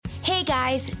Hey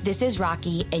guys, this is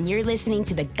Rocky, and you're listening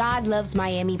to the God Loves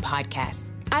Miami podcast.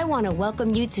 I want to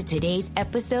welcome you to today's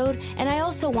episode, and I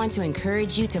also want to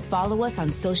encourage you to follow us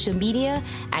on social media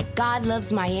at God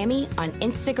Loves Miami on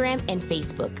Instagram and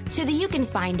Facebook, so that you can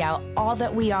find out all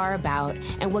that we are about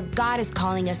and what God is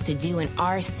calling us to do in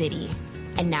our city.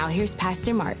 And now here's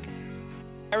Pastor Mark.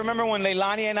 I remember when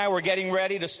Leilani and I were getting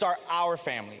ready to start our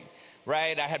family,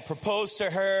 right? I had proposed to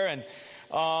her,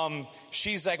 and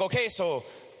she's like, okay, so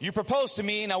you proposed to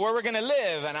me, now where we're going to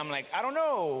live? And I'm like, I don't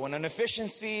know, in an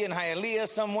efficiency in Hialeah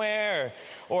somewhere,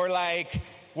 or like,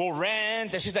 we'll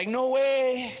rent. And she's like, no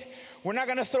way, we're not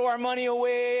going to throw our money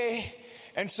away.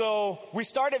 And so we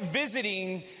started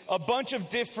visiting a bunch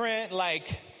of different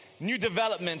like new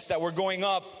developments that were going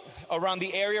up around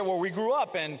the area where we grew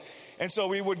up. And so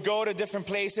we would go to different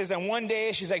places. And one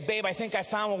day she's like, babe, I think I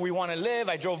found where we want to live.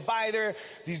 I drove by there,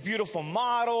 these beautiful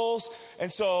models.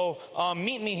 And so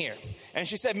meet me here. And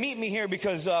she said, meet me here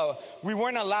because we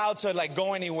weren't allowed to like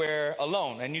go anywhere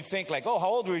alone. And you'd think like, oh, how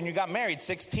old were you when you got married?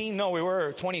 16? No, we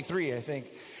were 23, I think.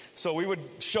 So we would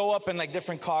show up in like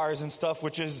different cars and stuff,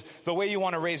 which is the way you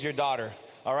want to raise your daughter.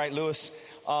 All right, Lewis?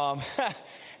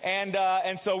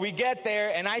 And so we get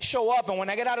there and I show up. And when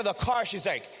I get out of the car, she's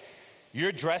like,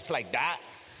 you're dressed like that?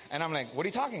 And I'm like, what are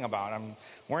you talking about? I'm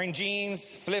wearing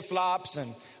jeans, flip-flops,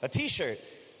 and a t-shirt.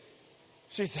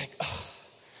 She's like, ugh.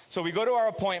 So we go to our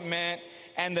appointment,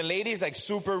 and the lady's like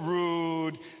super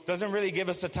rude, doesn't really give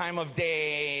us the time of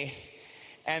day.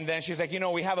 And then she's like,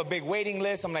 we have a big waiting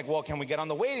list. I'm like, well, can we get on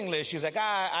the waiting list? She's like,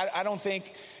 I don't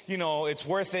think, it's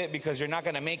worth it because you're not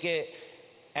going to make it.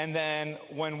 And then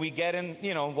when we get in,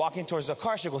 walking towards the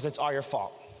car, she goes, it's all your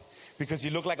fault because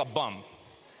you look like a bum.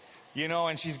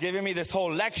 And she's giving me this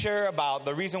whole lecture about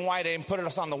the reason why they didn't put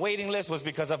us on the waiting list was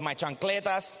because of my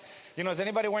chancletas. Is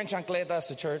anybody wearing chancletas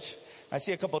to church? I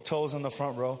see a couple toes in the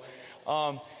front row.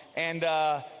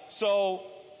 So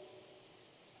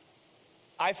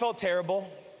I felt terrible.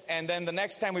 And then the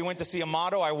next time we went to see a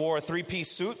model, I wore a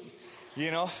 3-piece suit,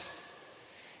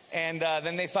 And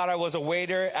then they thought I was a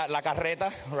waiter at La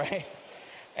Carreta, right?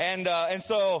 And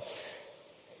so,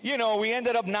 we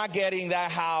ended up not getting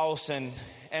that house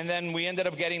and then we ended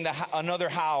up getting another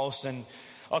house. And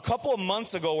a couple of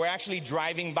months ago, we're actually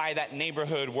driving by that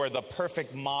neighborhood where the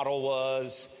perfect model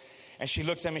was. And she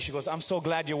looks at me, she goes, I'm so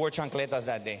glad you wore chancletas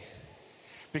that day.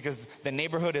 Because the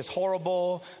neighborhood is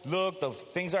horrible. Look, the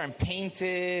things aren't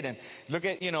painted. And look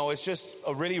at, it's just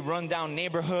a really rundown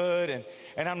neighborhood.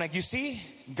 And I'm like, you see,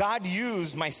 God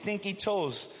used my stinky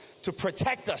toes to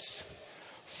protect us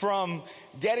from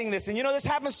getting this. And this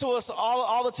happens to us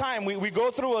all the time. We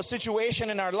go through a situation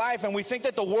in our life and we think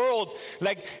that the world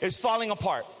is falling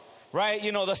apart, right?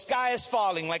 The sky is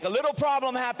falling, like a little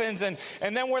problem happens and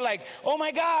then we're like, oh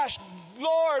my gosh,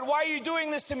 Lord, why are you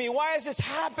doing this to me? Why is this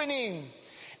happening?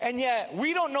 And yet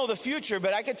we don't know the future,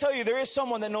 but I can tell you there is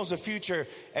someone that knows the future,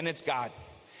 and it's God.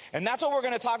 And that's what we're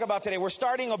going to talk about today. We're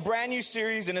starting a brand new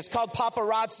series, and it's called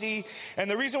Paparazzi. And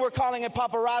the reason we're calling it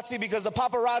Paparazzi, because the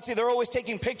paparazzi, they're always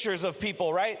taking pictures of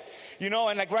people, right? And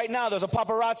like right now, there's a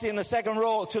paparazzi in the second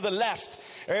row to the left.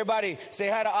 Everybody say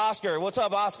hi to Oscar. What's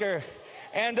up, Oscar?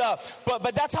 And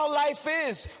but that's how life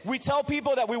is. We tell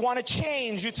people that we want to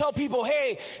change. You tell people,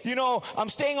 hey, I'm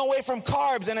staying away from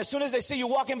carbs. And as soon as they see you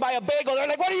walking by a bagel, they're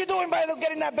like, what are you doing by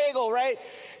getting that bagel, right?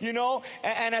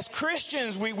 And as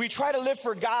Christians, we try to live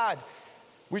for God.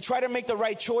 We try to make the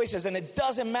right choices. And it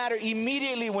doesn't matter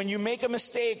immediately when you make a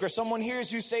mistake or someone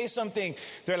hears you say something.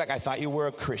 They're like, I thought you were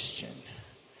a Christian.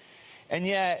 And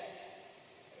yet,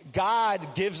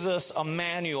 God gives us a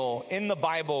manual in the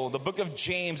Bible. The book of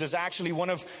James is actually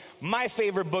one of my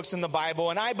favorite books in the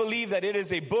Bible. And I believe that it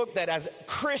is a book that as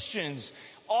Christians,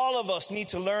 all of us need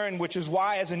to learn, which is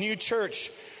why as a new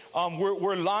church,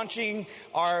 we're launching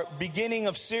our beginning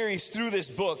of series through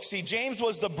this book. See, James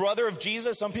was the brother of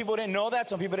Jesus. Some people didn't know that.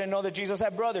 Some people didn't know that Jesus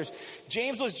had brothers.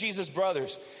 James was Jesus'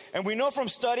 brothers. And we know from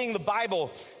studying the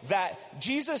Bible that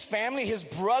Jesus' family, his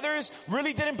brothers,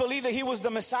 really didn't believe that he was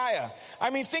the Messiah.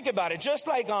 I mean, think about it. Just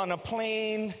like on a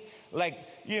plain,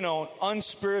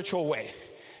 unspiritual way.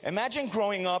 Imagine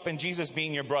growing up and Jesus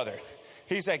being your brother.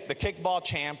 He's like the kickball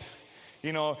champ.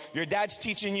 Your dad's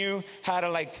teaching you how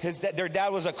to their dad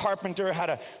was a carpenter, how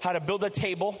to build a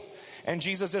table. And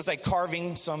Jesus is like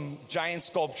carving some giant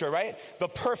sculpture, right? The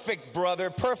perfect brother,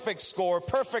 perfect score,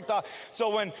 perfect.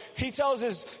 So when he tells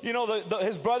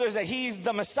his brothers that he's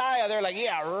the Messiah, they're like,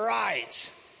 yeah,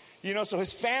 right. So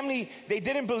his family, they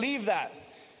didn't believe that.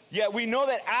 Yet we know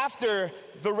that after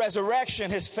the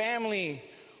resurrection, his family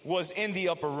was in the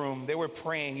upper room. They were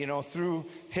praying, through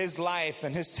his life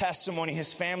and his testimony,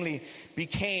 his family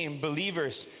became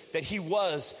believers that he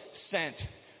was sent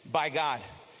by God.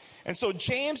 And so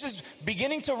James is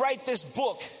beginning to write this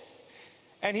book.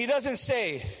 And he doesn't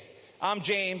say, I'm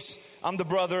James, I'm the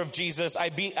brother of Jesus. I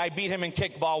beat him in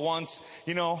kickball once.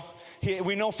 You know,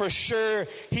 we know for sure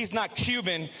he's not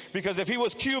Cuban, because if he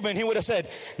was Cuban, he would have said,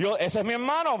 yo, ese es mi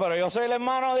hermano, pero yo soy el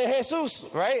hermano de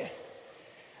Jesús, right?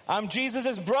 I'm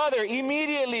Jesus' brother.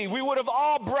 Immediately, we would have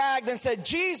all bragged and said,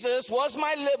 Jesus was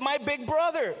my big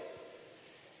brother.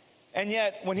 And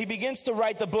yet, when he begins to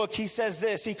write the book, he says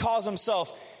this. He calls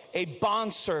himself a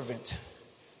bondservant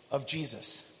of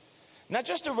Jesus. Not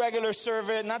just a regular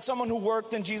servant, not someone who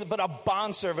worked in Jesus, but a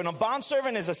bondservant. A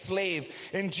bondservant is a slave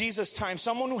in Jesus' time,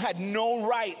 someone who had no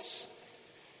rights.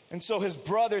 And so his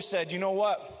brother said, you know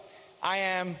what? I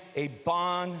am a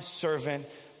bondservant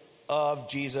of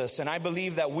Jesus. And I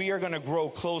believe that we are going to grow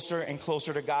closer and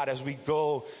closer to God as we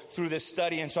go through this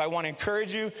study. And so I want to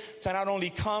encourage you to not only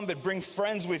come, but bring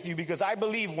friends with you, because I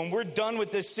believe when we're done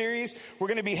with this series, we're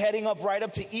going to be heading right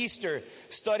up to Easter,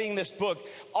 studying this book.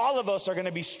 All of us are going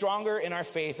to be stronger in our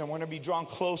faith, and we're going to be drawn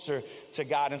closer to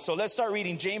God. And so let's start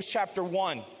reading James chapter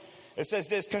 1. It says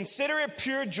this: consider it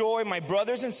pure joy, my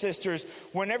brothers and sisters,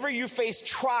 whenever you face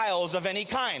trials of any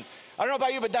kind. I don't know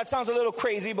about you, but that sounds a little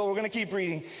crazy, but we're going to keep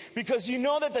reading. Because you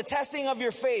know that the testing of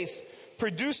your faith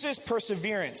produces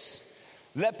perseverance.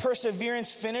 Let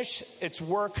perseverance finish its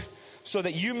work so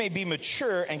that you may be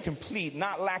mature and complete,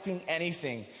 not lacking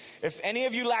anything. If any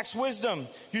of you lacks wisdom,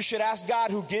 you should ask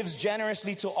God, who gives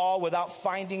generously to all without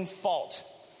finding fault,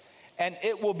 and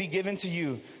it will be given to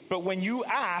you. But when you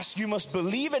ask, you must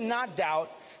believe and not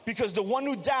doubt, because the one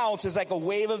who doubts is like a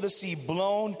wave of the sea,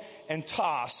 blown and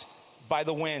tossed by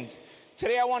the wind.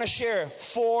 Today I want to share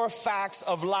 4 facts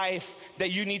of life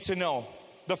that you need to know.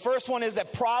 The first one is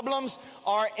that problems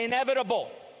are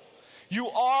inevitable. You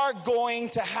are going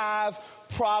to have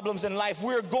problems in life.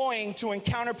 We're going to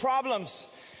encounter problems.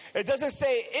 It doesn't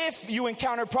say if you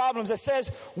encounter problems, it says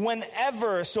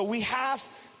whenever. So we have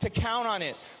to count on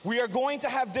it. We are going to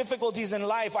have difficulties in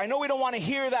life. I know we don't want to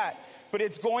hear that, but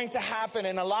it's going to happen,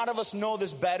 and a lot of us know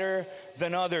this better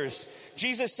than others.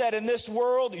 Jesus said, in this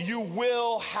world, you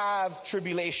will have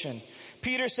tribulation.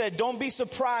 Peter said, don't be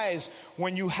surprised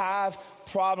when you have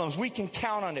problems. We can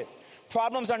count on it.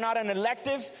 Problems are not an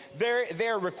elective,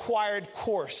 they're a required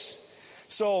course.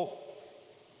 So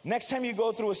next time you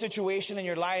go through a situation in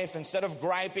your life, instead of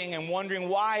griping and wondering,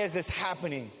 why is this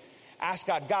happening? Ask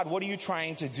God, God, what are you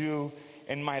trying to do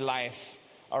in my life?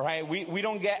 All right, we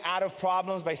don't get out of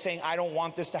problems by saying, I don't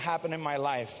want this to happen in my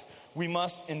life. We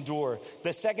must endure.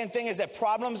 The second thing is that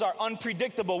problems are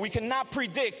unpredictable. We cannot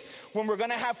predict when we're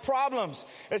going to have problems.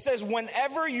 It says,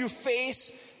 whenever you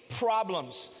face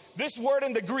problems. This word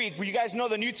in the Greek, you guys know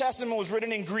the New Testament was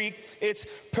written in Greek. It's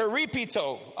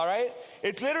peripito, all right?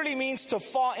 It literally means to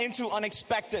fall into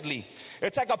unexpectedly.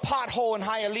 It's like a pothole in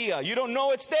Hialeah. You don't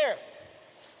know it's there,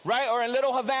 right? Or in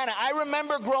Little Havana. I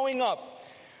remember growing up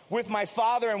with my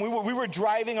father, and we were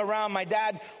driving around. My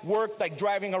dad worked like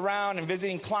driving around and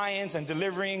visiting clients and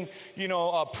delivering,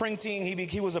 printing.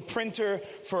 He was a printer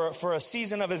for a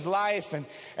season of his life.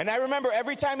 And I remember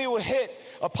every time he would hit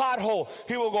a pothole,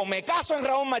 he would go, me caso en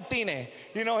Raul Martinez.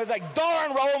 It's like,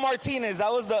 darn Raul Martinez.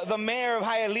 That was the mayor of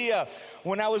Hialeah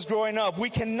when I was growing up. We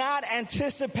cannot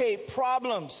anticipate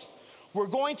problems. We're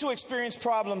going to experience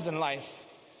problems in life.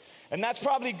 And that's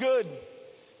probably good,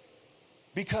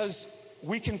 because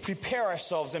we can prepare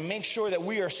ourselves and make sure that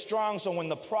we are strong, so when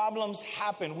the problems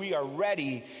happen, we are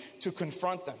ready to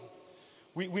confront them.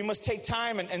 We must take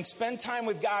time and spend time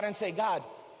with God and say, God,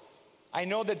 I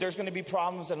know that there's going to be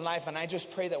problems in life, and I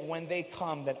just pray that when they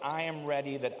come, that I am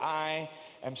ready, that I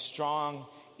am strong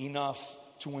enough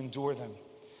to endure them.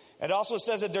 It also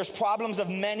says that there's problems of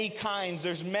many kinds.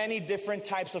 There's many different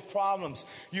types of problems.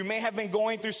 You may have been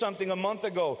going through something a month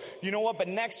ago. You know what? But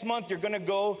next month, you're going to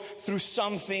go through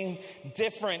something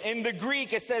different. In the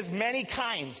Greek, it says many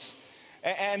kinds.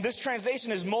 And this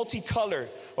translation is multicolored.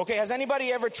 Okay, has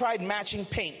anybody ever tried matching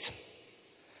paint?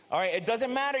 All right, it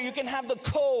doesn't matter. You can have the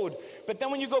code. But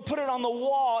then when you go put it on the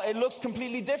wall, it looks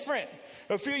completely different.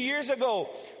 A few years ago,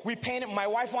 my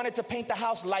wife wanted to paint the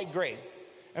house light gray.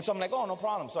 And so I'm like, oh, no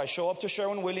problem. So I show up to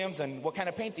Sherwin-Williams, and what kind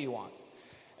of paint do you want?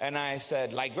 And I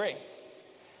said, light gray.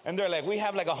 And they're like, we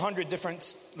have like 100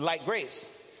 different light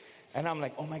grays. And I'm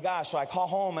like, oh my gosh. So I call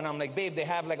home and I'm like, babe, they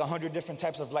have like 100 different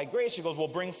types of light grays. She goes, well,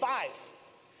 bring 5.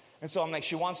 And so I'm like,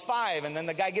 she wants 5. And then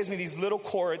the guy gives me these little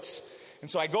quarts.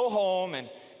 And so I go home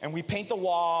and we paint the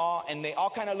wall, and they all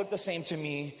kind of look the same to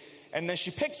me. And then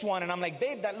she picks one, and I'm like,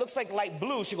 babe, that looks like light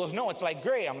blue. She goes, no, it's light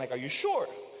gray. I'm like, are you sure?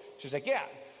 She's like, yeah.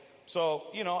 So,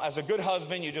 as a good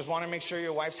husband, you just want to make sure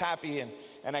your wife's happy.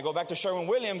 And I go back to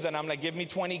Sherwin-Williams, and I'm like, give me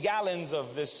 20 gallons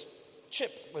of this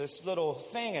chip, with this little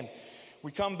thing. And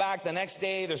we come back the next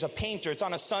day, there's a painter. It's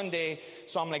on a Sunday.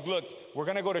 So I'm like, look, we're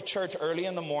going to go to church early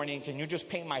in the morning. Can you just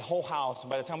paint my whole house? And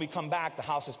by the time we come back, the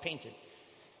house is painted.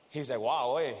 He's like,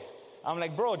 wow, wait. I'm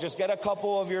like, bro, just get a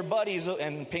couple of your buddies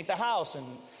and paint the house. And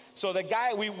so the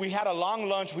guy, we had a long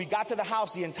lunch. We got to the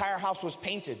house. The entire house was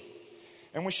painted.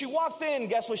 And when she walked in,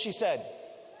 guess what she said?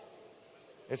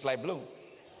 It's light blue.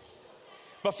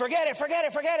 But forget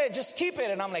it. Just keep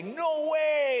it. And I'm like, no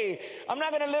way. I'm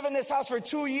not going to live in this house for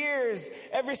 2 years.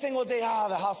 Every single day,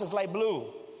 the house is light blue.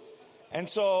 And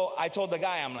so I told the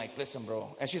guy, I'm like, listen,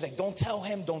 bro. And she's like, don't tell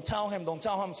him.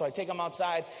 So I take him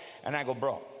outside and I go,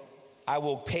 bro, I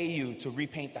will pay you to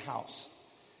repaint the house.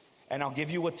 And I'll give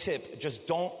you a tip. Just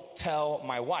don't tell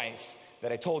my wife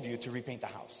that I told you to repaint the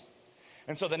house.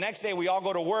 And so the next day we all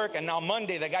go to work, and now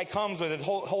Monday the guy comes with his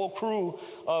whole crew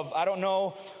of, I don't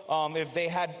know if they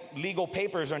had legal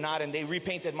papers or not, and they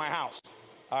repainted my house.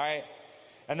 All right.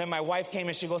 And then my wife came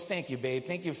and she goes, thank you, babe.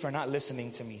 Thank you for not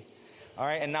listening to me. All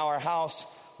right. And now our house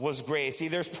was gray. See,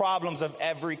 there's problems of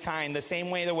every kind. The same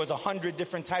way there was 100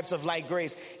 different types of light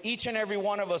grays. Each and every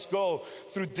one of us go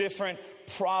through different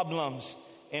problems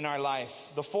in our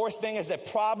life. The fourth thing is that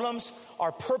problems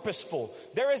are purposeful.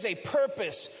 There is a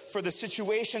purpose for the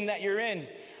situation that you're in.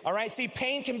 All right. See,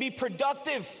 pain can be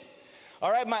productive. All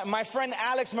right. My friend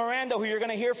Alex Miranda, who you're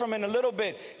going to hear from in a little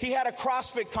bit, he had a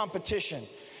CrossFit competition.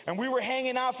 And we were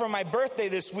hanging out for my birthday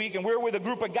this week, and we were with a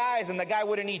group of guys, and the guy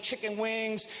wouldn't eat chicken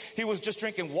wings. He was just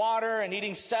drinking water and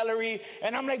eating celery.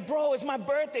 And I'm like, bro, it's my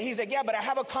birthday. He's like, yeah, but I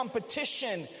have a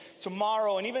competition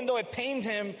tomorrow. And even though it pained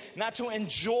him not to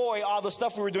enjoy all the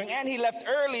stuff we were doing, and he left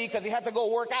early because he had to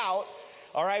go work out,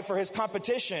 all right, for his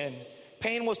competition,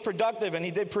 pain was productive, and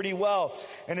he did pretty well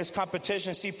in his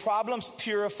competition. See, problems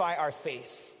purify our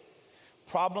faith.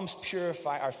 Problems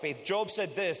purify our faith. Job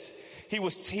said this.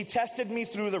 He tested me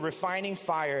through the refining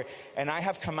fire, and I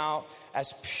have come out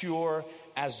as pure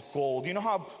as gold. You know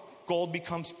how gold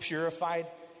becomes purified?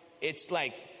 It's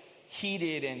like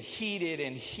heated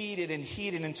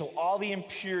until all the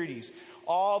impurities,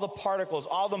 all the particles,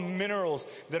 all the minerals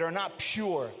that are not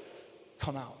pure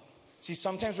come out. See,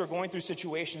 sometimes we're going through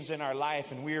situations in our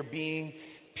life and we are being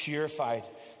purified.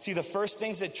 See, the first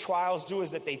things that trials do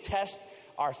is that they test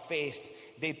our faith.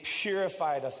 They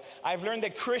purified us. I've learned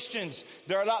that Christians,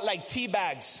 they're a lot like tea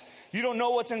bags. You don't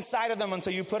know what's inside of them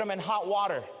until you put them in hot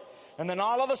water. And then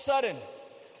all of a sudden,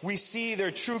 we see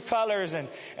their true colors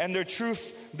and their true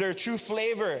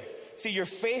flavor. See, your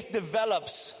faith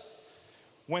develops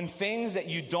when things that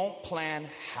you don't plan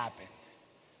happen.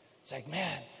 It's like,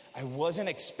 man, I wasn't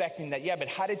expecting that. Yeah, but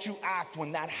how did you act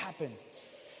when that happened?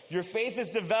 Your faith is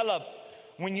developed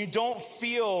when you don't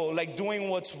feel like doing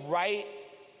what's right,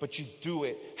 but you do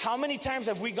it. How many times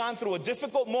have we gone through a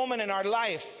difficult moment in our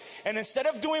life, and instead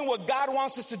of doing what God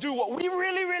wants us to do, what we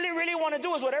really want to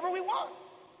do is whatever we want?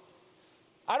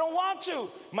 I don't want to.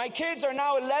 My kids are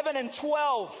now 11 and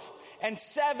 12 and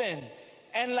 7.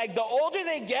 And like the older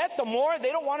they get, the more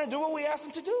they don't want to do what we ask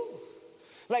them to do.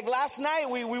 Like last night,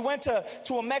 we went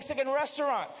to a Mexican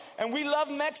restaurant, and we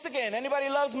love Mexican. Anybody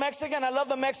loves Mexican? I love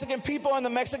the Mexican people and the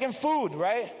Mexican food,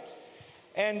 right?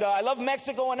 And I love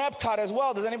Mexico and Epcot as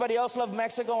well. Does anybody else love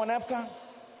Mexico and Epcot?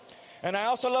 And I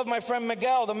also love my friend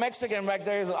Miguel, the Mexican back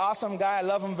there. He's an awesome guy. I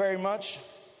love him very much.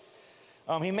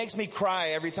 He makes me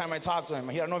cry every time I talk to him.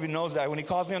 I don't know if he knows that. When he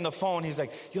calls me on the phone, he's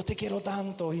like, yo te quiero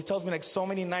tanto. He tells me like so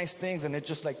many nice things, and it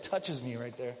just like touches me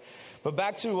right there. But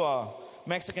back to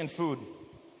Mexican food.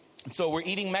 So we're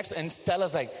eating Mexican, and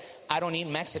Stella's like, I don't eat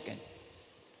Mexican.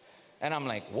 And I'm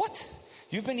like, what?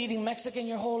 You've been eating Mexican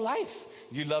your whole life.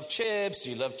 You love chips,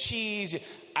 you love cheese.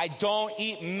 I don't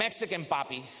eat Mexican,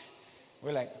 papi.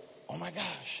 We're like, oh my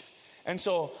gosh. And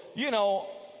so, you know,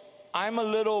 I'm a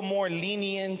little more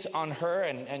lenient on her,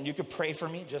 and you could pray for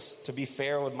me just to be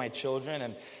fair with my children.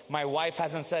 And my wife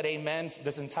hasn't said amen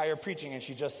this entire preaching, and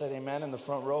she just said amen in the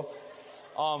front row.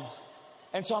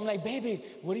 And so I'm like, baby,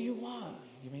 what do you want?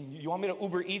 You mean you want me to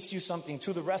Uber Eats you something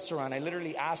to the restaurant? I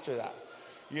literally asked her that,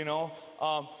 you know.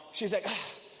 She's like,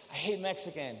 I hate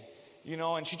Mexican. You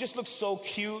know, and she just looked so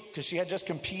cute because she had just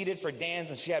competed for dance,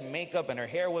 and she had makeup and her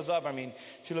hair was up. I mean,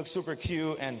 she looked super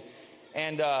cute. And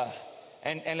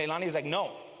Leilani's like,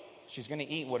 no, she's going to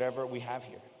eat whatever we have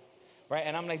here. Right?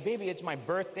 And I'm like, baby, it's my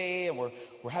birthday and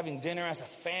we're having dinner as a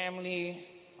family.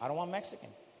 I don't want Mexican.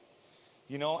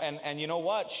 You know, and you know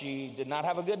what? She did not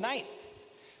have a good night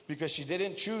because she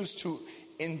didn't choose to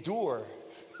endure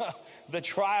the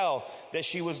trial that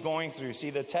she was going through.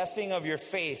 See, the testing of your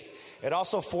faith, it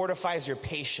also fortifies your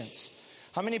patience.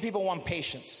 How many people want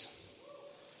patience?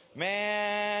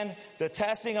 Man, the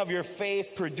testing of your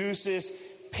faith produces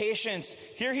patience.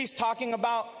 Here he's talking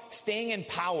about staying in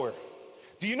power.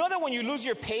 Do you know that when you lose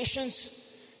your patience,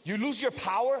 you lose your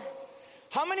power?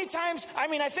 How many times, I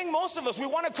think most of us, we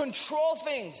want to control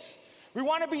things. We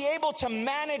want to be able to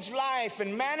manage life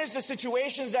and manage the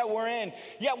situations that we're in.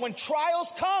 Yet when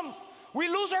trials come, we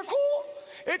lose our cool.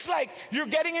 It's like you're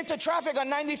getting into traffic on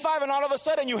 95 and all of a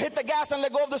sudden you hit the gas and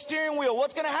let go of the steering wheel.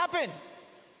 What's going to happen?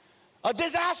 A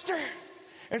disaster.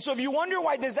 And so if you wonder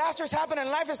why disasters happen in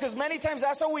life, is because many times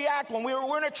that's how we act. When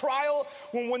we're in a trial,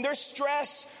 when there's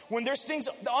stress, when there's things,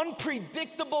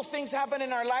 unpredictable things happen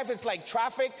in our life. It's like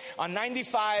traffic on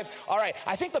 95. All right,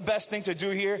 I think the best thing to do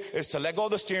here is to let go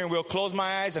of the steering wheel, close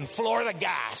my eyes, and floor the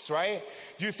gas, right?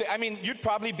 You'd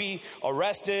probably be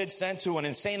arrested, sent to an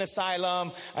insane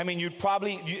asylum.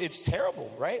 It's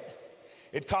terrible, right?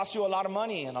 It costs you a lot of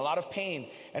money and a lot of pain.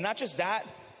 And not just that,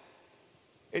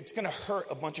 it's going to hurt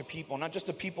a bunch of people, not just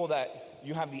the people that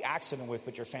you have the accident with,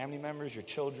 but your family members, your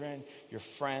children, your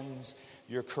friends,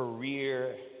 your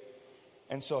career.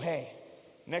 And so, hey,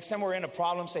 next time we're in a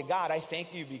problem, say, God, I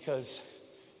thank you because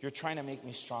you're trying to make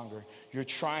me stronger. You're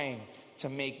trying to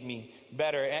make me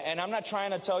better. And I'm not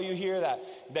trying to tell you here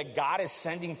that God is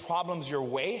sending problems your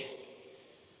way.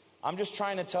 I'm just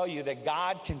trying to tell you that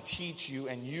God can teach you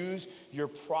and use your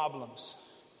problems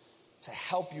to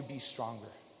help you be stronger,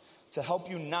 to help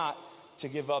you not to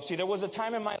give up. See, there was a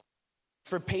time in my life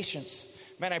for patience.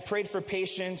 Man, I prayed for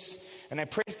patience and I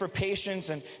prayed for patience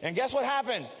and guess what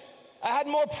happened? I had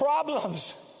more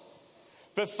problems.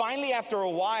 But finally, after a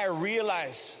while, I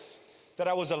realized that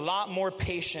I was a lot more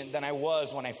patient than I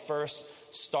was when I first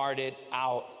started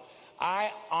out.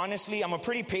 I'm a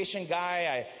pretty patient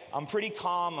guy. I'm pretty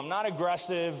calm. I'm not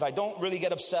aggressive. I don't really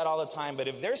get upset all the time. But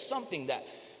if there's something that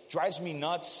drives me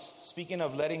nuts, speaking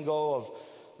of letting go of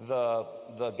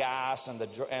the gas and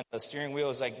the steering wheel,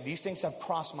 is like these things have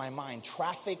crossed my mind.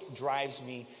 Traffic drives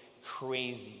me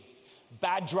crazy.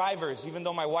 Bad drivers, even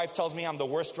though my wife tells me I'm the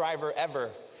worst driver ever.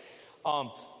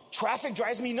 Traffic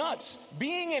drives me nuts.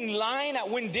 Being in line at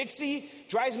Winn-Dixie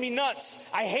drives me nuts.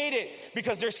 I hate it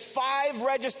because there's 5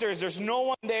 registers. There's no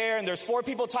one there and there's 4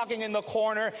 people talking in the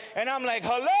corner. And I'm like,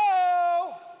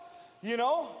 hello,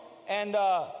 And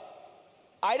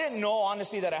I didn't know,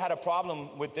 honestly, that I had a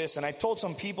problem with this. And I've told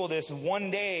some people this. And one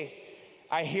day,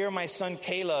 I hear my son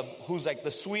Caleb, who's like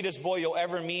the sweetest boy you'll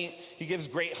ever meet. He gives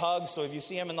great hugs. So if you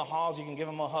see him in the halls, you can give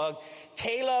him a hug.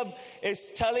 Caleb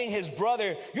is telling his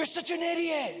brother, "You're such an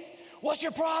idiot. What's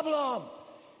your problem?"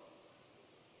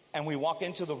 And we walk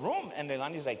into the room and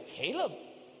Leilani's like, "Caleb,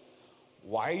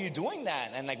 why are you doing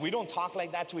that?" And like, we don't talk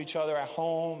like that to each other at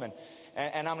home.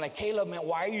 And I'm like, "Caleb, man,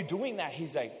 why are you doing that?"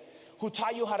 He's like, "Who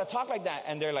taught you how to talk like that?"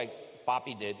 And they're like,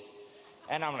 "Papi did."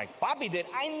 And I'm like, "Papi did?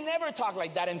 I never talk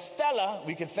like that." And Stella,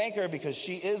 we can thank her because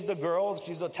she is the girl.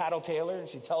 She's the tattletailer. And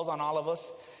she tells on all of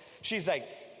us. She's like,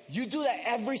 "You do that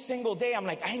every single day." I'm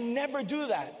like, "I never do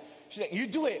that." She's like, "You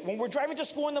do it. When we're driving to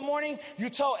school in the morning, you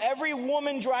tell every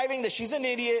woman driving that she's an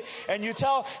idiot. And you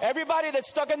tell everybody that's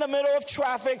stuck in the middle of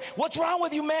traffic, what's wrong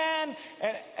with you, man?"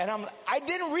 And I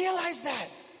didn't realize that.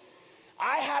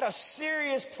 I had a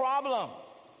serious problem.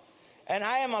 And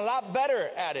I am a lot better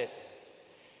at it.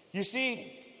 You see,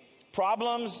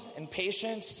 problems and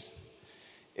patience,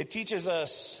 it teaches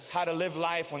us how to live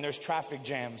life when there's traffic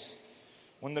jams,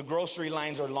 when the grocery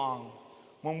lines are long,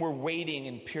 when we're waiting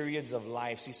in periods of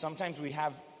life. See, sometimes we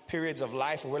have periods of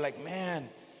life where we're like, "Man,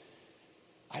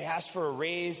 I asked for a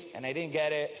raise and I didn't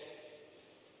get it.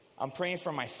 I'm praying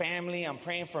for my family. I'm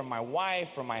praying for my wife,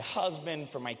 for my husband,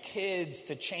 for my kids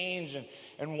to change.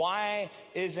 And why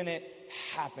isn't it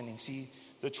happening?" See,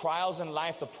 the trials in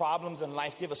life, the problems in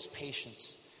life give us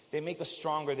patience. They make us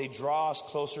stronger. They draw us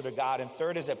closer to God. And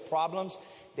third is that problems,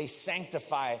 they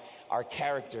sanctify our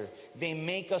character. They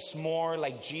make us more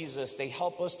like Jesus. They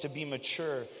help us to be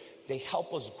mature. They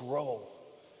help us grow.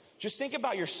 Just think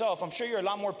about yourself. I'm sure you're a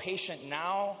lot more patient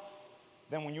now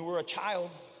than when you were a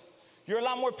child. You're a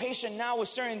lot more patient now with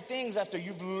certain things after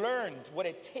you've learned what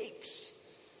it takes.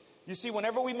 You see,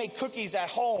 whenever we make cookies at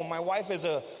home, my wife is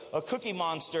a cookie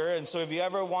monster. And so if you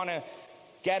ever want to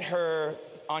get her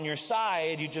on your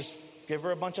side, you just give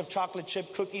her a bunch of chocolate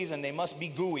chip cookies and they must be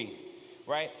gooey,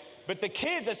 right? But the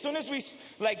kids, as soon as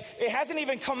it hasn't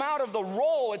even come out of the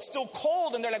roll, it's still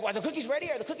cold. And they're like, "Well, are the cookies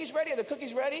ready? Are the cookies ready? Are the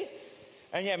cookies ready?"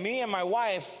 And yet me and my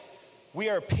wife, we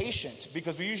are patient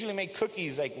because we usually make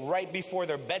cookies like right before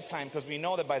their bedtime because we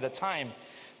know that by the time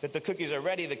that the cookies are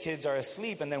ready, the kids are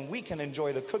asleep, and then we can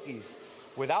enjoy the cookies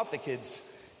without the kids.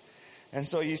 And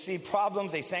so you see,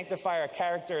 problems, they sanctify our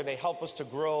character, they help us to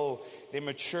grow, they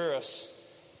mature us.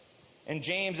 In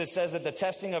James, it says that the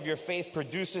testing of your faith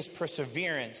produces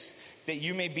perseverance, that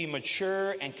you may be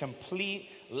mature and complete,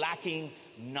 lacking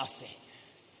nothing.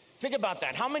 Think about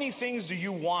that. How many things do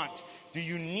you want, do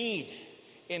you need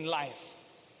in life?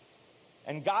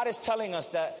 And God is telling us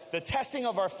that the testing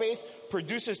of our faith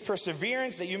produces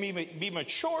perseverance, that you may be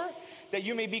mature, that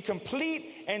you may be complete,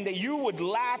 and that you would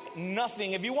lack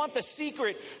nothing. If you want the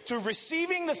secret to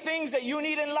receiving the things that you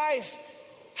need in life,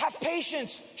 have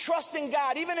patience, trust in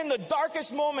God, even in the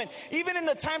darkest moment, even in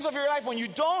the times of your life when you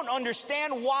don't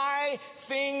understand why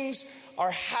things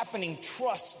are happening.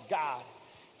 Trust God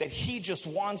that He just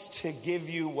wants to give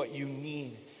you what you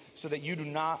need so that you do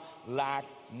not lack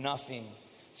nothing.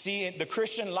 See, the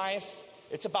Christian life,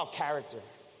 it's about character.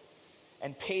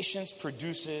 And patience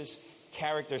produces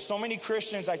character. So many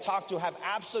Christians I talk to have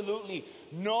absolutely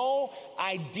no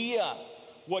idea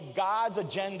what God's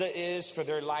agenda is for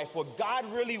their life, what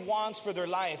God really wants for their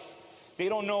life. They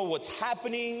don't know what's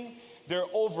happening. They're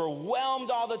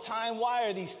overwhelmed all the time. Why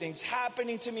are these things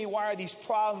happening to me? Why are these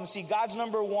problems? See, God's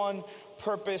number one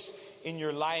purpose in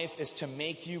your life is to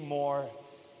make you more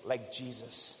like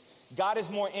Jesus. God is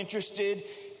more interested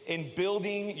in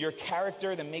building your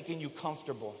character than making you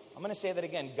comfortable. I'm going to say that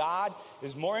again. God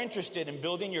is more interested in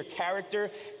building your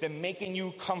character than making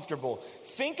you comfortable.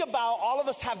 Think about, all of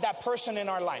us have that person in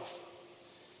our life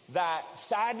that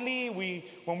sadly, we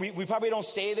probably don't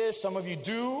say this. Some of you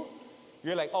do.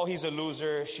 You're like, oh, he's a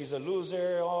loser. She's a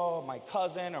loser. Oh, my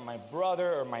cousin or my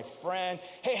brother or my friend.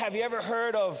 Hey, have you ever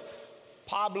heard of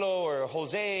Pablo or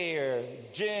Jose or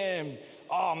Jim?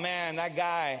 Oh, man, that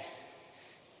guy,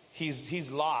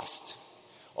 he's lost.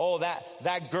 Oh,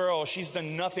 that girl, she's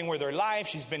done nothing with her life.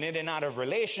 She's been in and out of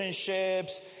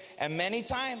relationships. And many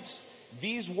times,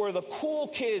 these were the cool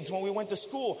kids when we went to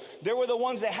school. They were the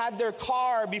ones that had their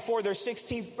car before their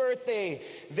 16th birthday.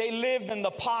 They lived in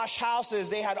the posh houses.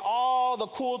 They had all the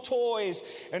cool toys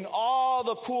and all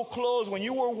the cool clothes. When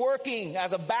you were working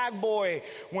as a bag boy,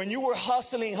 when you were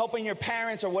hustling, helping your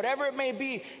parents or whatever it may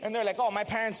be, and they're like, oh, my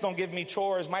parents don't give me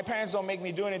chores. My parents don't make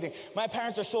me do anything. My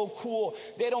parents are so cool.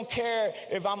 They don't care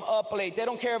if I'm up late. They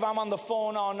don't care if I'm on the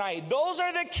phone all night. Those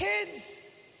are the kids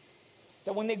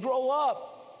that when they grow up,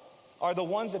 are the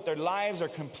ones that their lives are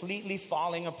completely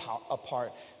falling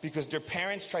apart because their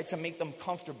parents tried to make them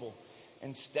comfortable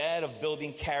instead of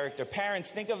building character.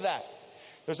 Parents, think of that.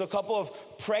 There's a couple of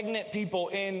pregnant people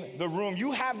in the room.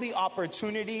 You have the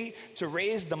opportunity to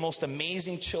raise the most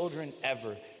amazing children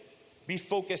ever. Be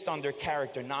focused on their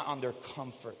character, not on their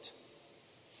comfort.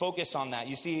 Focus on that.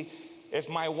 You see, if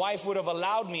my wife would have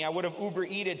allowed me, I would have Uber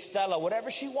Eated Stella, whatever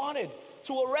she wanted,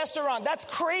 to a restaurant. That's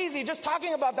crazy. Just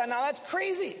talking about that now, that's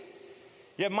crazy.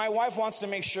 Yet my wife wants to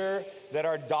make sure that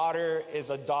our daughter is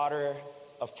a daughter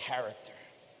of character.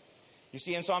 You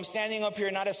see, and so I'm standing up here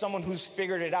not as someone who's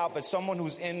figured it out, but someone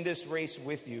who's in this race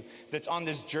with you, that's on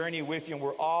this journey with you, and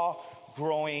we're all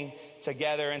growing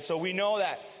together. And so we know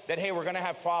that hey, we're going to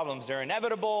have problems. They're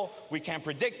inevitable. We can't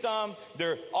predict them.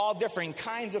 They're all different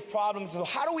kinds of problems. So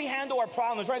how do we handle our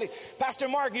problems? Right? Pastor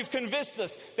Mark, you've convinced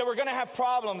us that we're going to have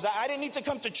problems. I didn't need to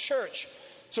come to church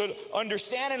to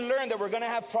understand and learn that we're going to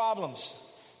have problems.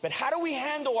 But how do we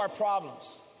handle our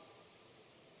problems?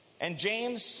 And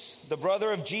James, the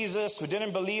brother of Jesus, who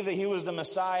didn't believe that he was the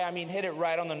Messiah, hit it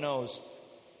right on the nose.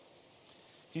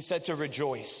 He said to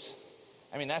rejoice.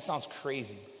 That sounds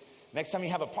crazy. Next time you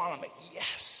have a problem, I'm like,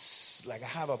 yes, like I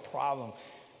have a problem.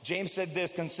 James said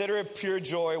this, consider it pure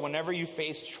joy whenever you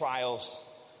face trials.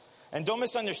 And don't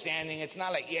misunderstand, it's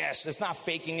not like, yes, it's not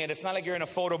faking it. It's not like you're in a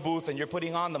photo booth and you're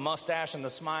putting on the mustache and the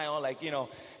smile.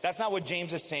 That's not what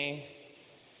James is saying.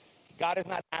 God is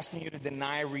not asking you to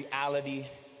deny reality.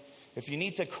 If you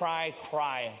need to cry,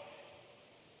 cry.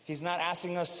 He's not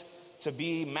asking us to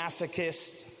be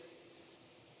masochist.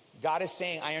 God is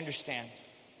saying, I understand.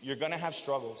 You're going to have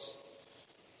struggles.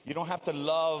 You don't have to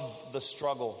love the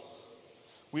struggle.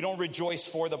 We don't rejoice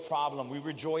for the problem. We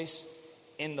rejoice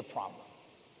in the problem.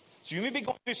 So you may be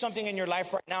going through something in your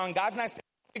life right now, and God's not saying,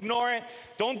 ignore it,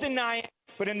 don't deny it,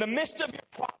 but in the midst of your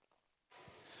problem,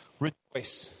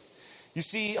 rejoice. You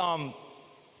see,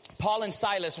 Paul and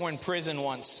Silas were in prison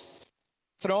once,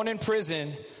 thrown in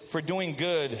prison for doing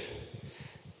good.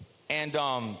 And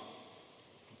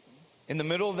in the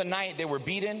middle of the night, they were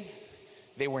beaten,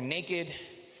 they were naked,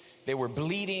 they were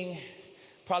bleeding,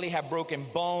 probably had broken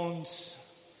bones.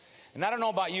 And I don't know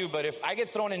about you, but if I get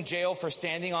thrown in jail for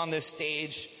standing on this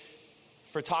stage,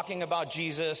 for talking about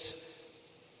Jesus,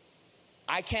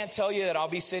 I can't tell you that I'll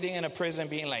be sitting in a prison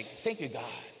being like, thank you, God.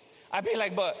 I'd be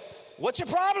like, but what's your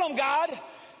problem, God?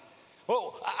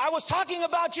 Well, I was talking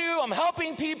about you. I'm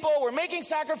helping people. We're making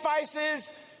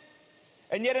sacrifices.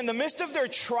 And yet in the midst of their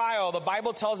trial, the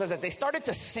Bible tells us that they started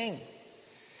to sing.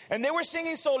 And they were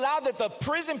singing so loud that the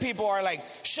prison people are like,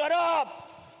 shut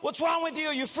up. What's wrong with you?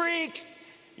 You freak.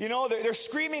 You know, they're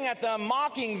screaming at them,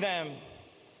 mocking them.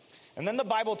 And then the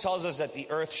Bible tells us that the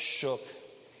earth shook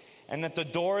and that the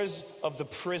doors of the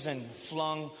prison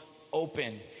flung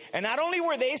open. And not only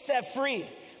were they set free,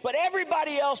 but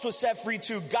everybody else was set free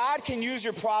too. God can use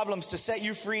your problems to set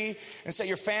you free and set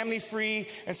your family free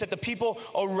and set the people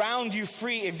around you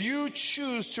free if you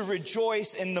choose to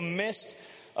rejoice in the midst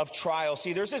of trial.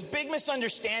 See, there's this big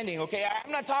misunderstanding, okay?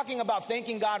 I'm not talking about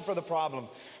thanking God for the problem.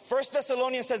 1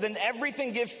 Thessalonians says, in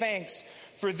everything give thanks,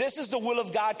 for this is the will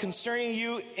of God concerning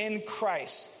you in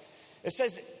Christ. It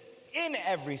says in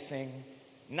everything,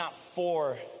 not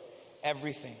for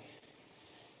everything.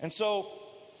 And so,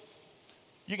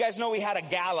 you guys know we had a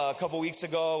gala a couple weeks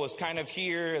ago. It was kind of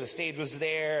here, the stage was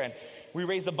there, and we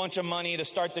raised a bunch of money to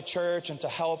start the church and to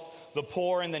help the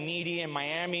poor and the needy in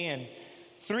Miami. And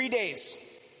 3 days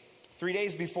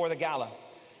before the gala,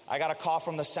 I got a call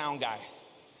from the sound guy.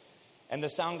 And the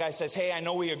sound guy says, hey, I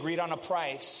know we agreed on a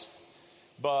price,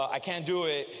 but I can't do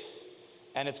it.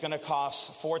 And it's going to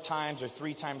cost 4 times or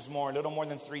 3 times more, a little more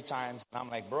than 3 times. And I'm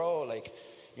like, bro,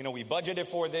 we budgeted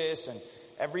for this, and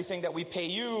everything that we pay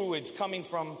you, it's coming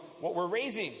from what we're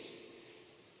raising.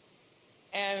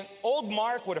 And old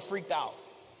Mark would have freaked out.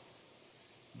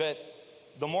 But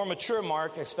the more mature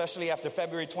Mark, especially after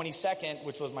February 22nd,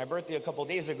 which was my birthday a couple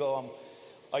days ago,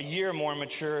 I'm a year more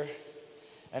mature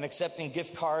and accepting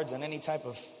gift cards and any type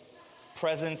of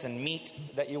presents and meat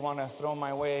that you want to throw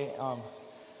my way.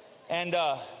 And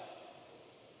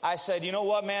I said, you know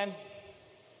what, man?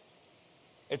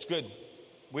 It's good.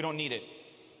 We don't need it.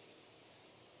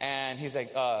 And he's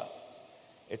like,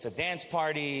 it's a dance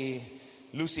party.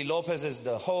 Lucy Lopez is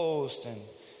the host, and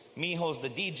Mijo's the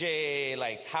DJ.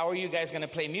 Like, how are you guys going to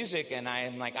play music? And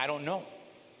I'm like, I don't know.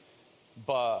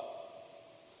 But,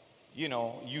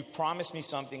 you promised me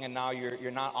something, and now you're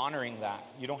not honoring that.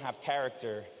 You don't have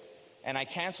character. And I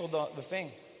canceled the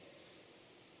thing.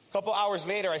 A couple hours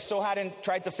later, I still hadn't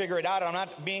tried to figure it out. I'm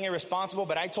not being irresponsible,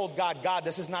 but I told God,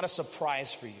 this is not a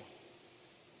surprise for you.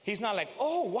 He's not like,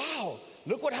 oh, wow,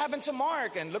 look what happened to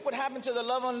Mark, and look what happened to the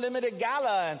Love Unlimited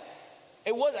Gala. And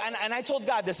it was, and I told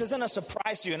God, this isn't a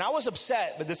surprise to you. And I was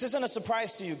upset, but this isn't a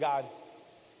surprise to you, God.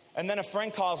 And then a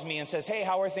friend calls me and says, hey,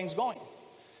 how are things going?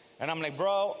 And I'm like,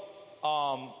 bro,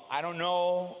 I don't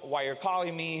know why you're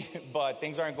calling me, but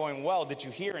things aren't going well. Did you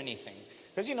hear anything?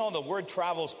 Because, the word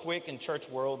travels quick in church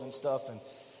world and stuff.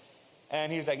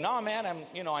 And he's like, no, man,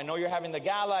 I know you're having the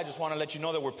gala. I just want to let you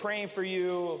know that we're praying for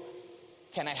you.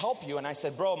 Can I help you? And I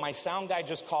said, bro, my sound guy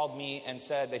just called me and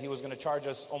said that he was going to charge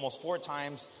us almost 4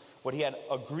 times what he had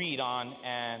agreed on.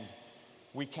 And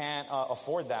we can't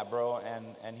afford that, bro.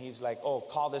 And he's like, oh,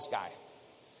 call this guy.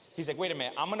 He's like, wait a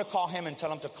minute. I'm going to call him and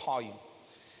tell him to call you.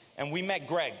 And we met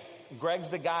Greg. Greg's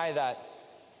the guy that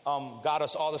got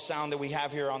us all the sound that we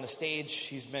have here on the stage.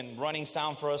 He's been running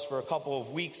sound for us for a couple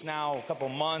of weeks now, a couple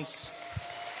of months.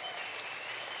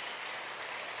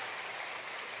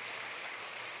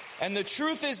 And the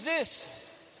truth is this,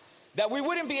 that we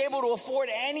wouldn't be able to afford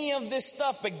any of this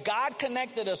stuff, but God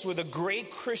connected us with a great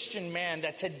Christian man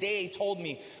that today told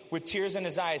me with tears in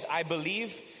his eyes, I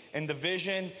believe in the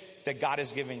vision that God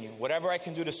has given you. Whatever I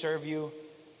can do to serve you,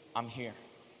 I'm here.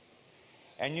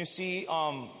 And you see,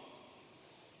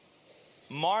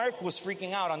 Mark was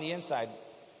freaking out on the inside.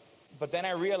 But then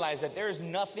I realized that there is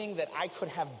nothing that I could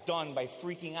have done by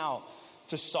freaking out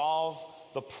to solve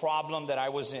the problem that I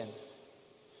was in.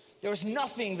 There was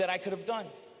nothing that I could have done.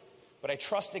 But I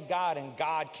trusted God, and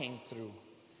God came through.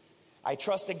 I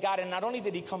trusted God, and not only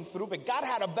did he come through, but God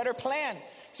had a better plan.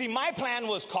 See, my plan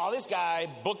was call this guy,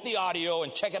 book the audio,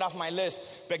 and check it off my list.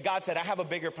 But God said, I have a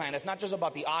bigger plan. It's not just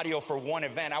about the audio for one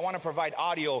event. I want to provide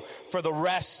audio for the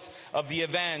rest of the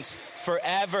events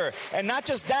forever. And not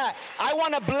just that, I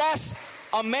want to bless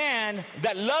a man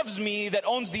that loves me, that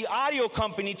owns the audio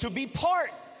company, to be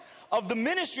part of the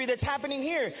ministry that's happening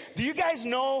here. Do you guys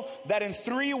know that in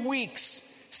 3 weeks,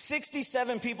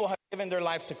 67 people have given their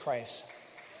life to Christ?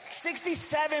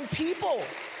 67 people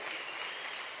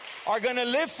are going to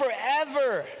live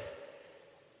forever.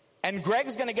 And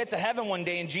Greg's going to get to heaven one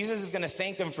day, and Jesus is going to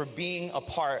thank him for being a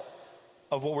part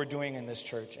of what we're doing in this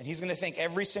church. And he's going to thank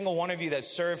every single one of you that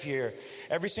serve here,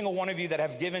 every single one of you that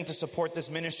have given to support this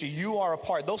ministry. You are a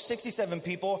part. Those 67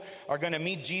 people are going to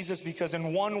meet Jesus because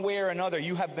in one way or another,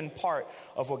 you have been part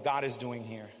of what God is doing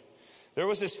here. There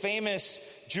was this famous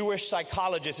Jewish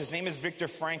psychologist. His name is Viktor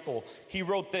Frankl. He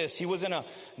wrote this. He was in a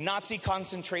Nazi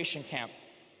concentration camp.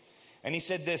 And he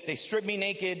said this, they stripped me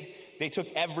naked. They took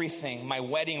everything, my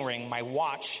wedding ring, my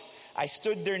watch. I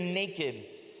stood there naked.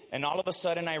 And all of a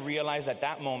sudden I realized at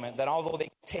that moment that although they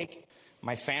take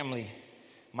my family,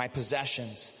 my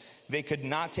possessions, they could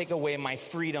not take away my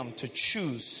freedom to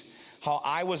choose how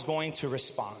I was going to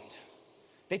respond.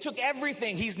 They took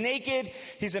everything. He's naked.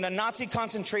 He's in a Nazi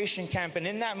concentration camp. And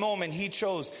in that moment, he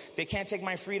chose, they can't take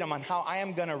my freedom on how I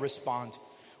am going to respond.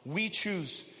 We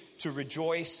choose to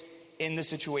rejoice in the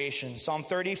situation. Psalm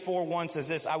 34:1 says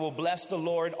this, I will bless the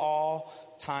Lord all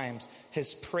times.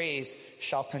 His praise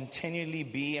shall continually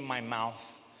be in my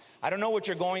mouth. I don't know what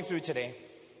you're going through today.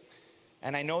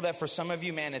 And I know that for some of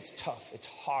you, man, it's tough. It's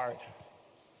hard.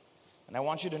 And I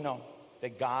want you to know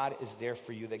that God is there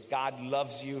for you, that God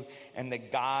loves you, and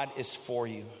that God is for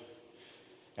you.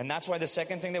 And that's why the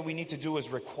second thing that we need to do is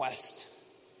request.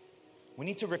 We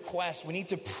need to request. We need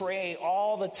to pray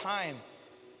all the time.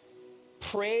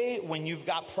 Pray when you've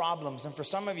got problems. And for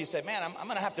some of you say, man, I'm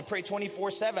going to have to pray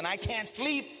 24/7. I can't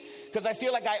sleep because I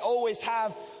feel like I always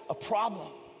have a problem.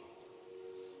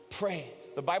 Pray.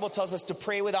 The Bible tells us to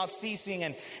pray without ceasing.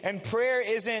 And prayer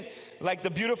isn't like the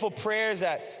beautiful prayers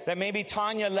that maybe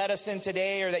Tanya led us in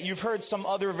today, or that you've heard some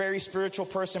other very spiritual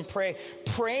person pray.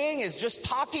 Praying is just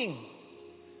talking.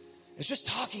 It's just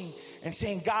talking and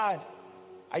saying, God,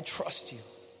 I trust you.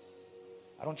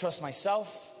 I don't trust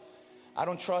myself. I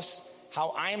don't trust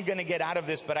how I'm going to get out of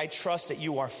this, but I trust that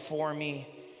you are for me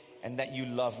and that you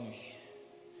love me.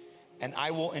 And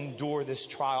I will endure this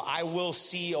trial. I will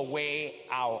see a way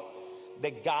out.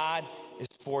 That God is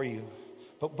for you.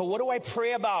 But what do I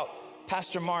pray about,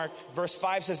 Pastor Mark? Verse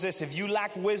 5 says this, if you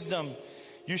lack wisdom,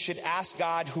 you should ask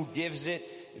God who gives it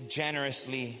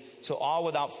generously to all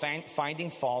without finding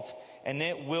fault, and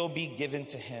it will be given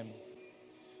to him.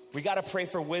 We got to pray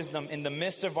for wisdom in the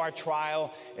midst of our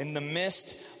trial, in the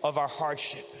midst of our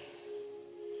hardship.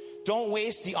 Don't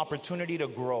waste the opportunity to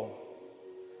grow.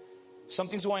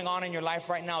 Something's going on in your life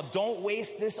right now. Don't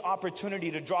waste this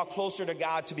opportunity to draw closer to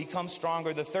God, to become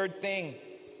stronger. The third thing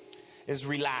is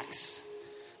relax.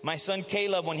 My son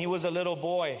Caleb, when he was a little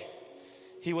boy,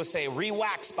 he would say,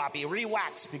 re-wax, papi,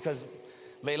 re-wax, because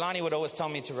Leilani would always tell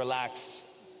me to relax.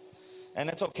 And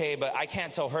that's okay, but I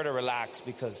can't tell her to relax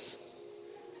because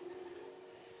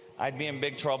I'd be in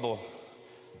big trouble.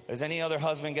 Does any other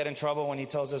husband get in trouble when he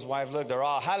tells his wife, look, they're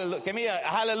all, hallelujah, give me a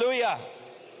hallelujah.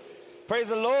 Praise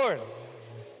the Lord.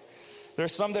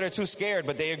 There's some that are too scared,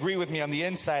 but they agree with me on the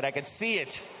inside. I could see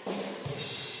it.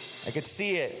 I could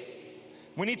see it.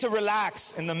 We need to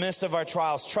relax in the midst of our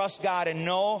trials. Trust God and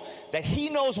know that he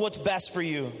knows what's best for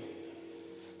you.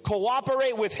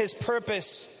 Cooperate with his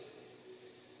purpose.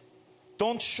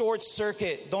 Don't short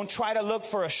circuit. Don't try to look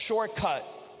for a shortcut.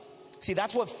 See,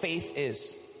 that's what faith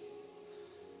is.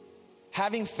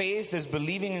 Having faith is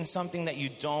believing in something that you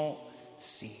don't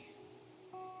see.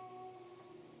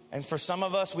 And for some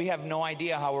of us, we have no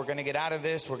idea how we're going to get out of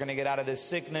this. We're going to get out of this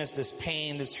sickness, this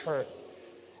pain, this hurt.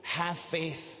 Have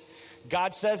faith.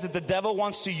 God says that the devil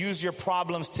wants to use your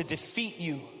problems to defeat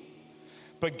you.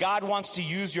 But God wants to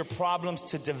use your problems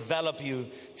to develop you,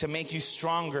 to make you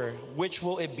stronger. Which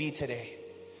will it be today?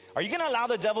 Are you going to allow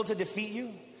the devil to defeat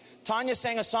you? Tanya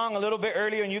sang a song a little bit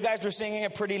earlier, and you guys were singing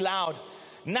it pretty loud.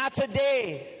 Not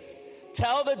today.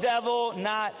 Tell the devil,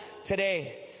 not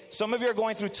today. Some of you are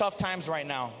going through tough times right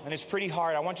now, and it's pretty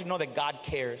hard. I want you to know that God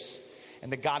cares, and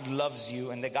that God loves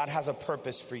you, and that God has a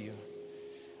purpose for you.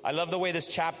 I love the way this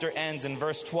chapter ends. In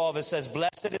verse 12, it says,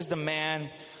 blessed is the man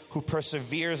who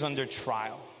perseveres under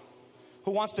trial.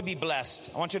 Who wants to be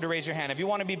blessed? I want you to raise your hand. If you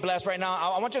want to be blessed right now,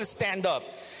 I want you to stand up.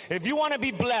 If you want to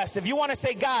be blessed, if you want to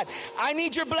say, God, I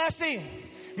need your blessing.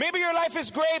 Maybe your life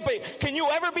is great, but can you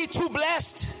ever be too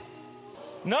blessed?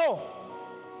 No.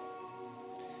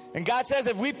 And God says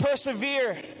if we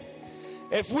persevere,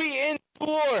 if we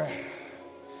endure,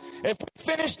 if we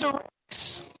finish the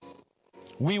race,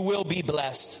 we will be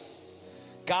blessed.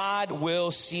 God will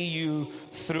see you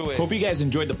through it. Hope you guys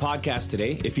enjoyed the podcast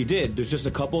today. If you did, there's just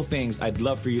a couple of things I'd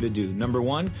love for you to do. Number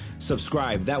one,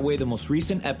 subscribe. That way the most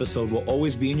recent episode will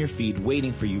always be in your feed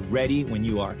waiting for you, ready when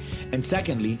you are. And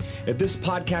secondly, if this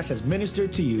podcast has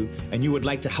ministered to you and you would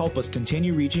like to help us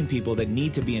continue reaching people that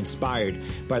need to be inspired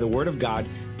by the Word of God,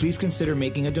 please consider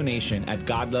making a donation at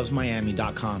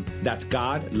godlovesmiami.com. That's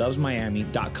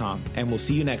godlovesmiami.com. And we'll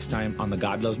see you next time on the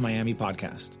God Loves Miami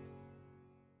podcast.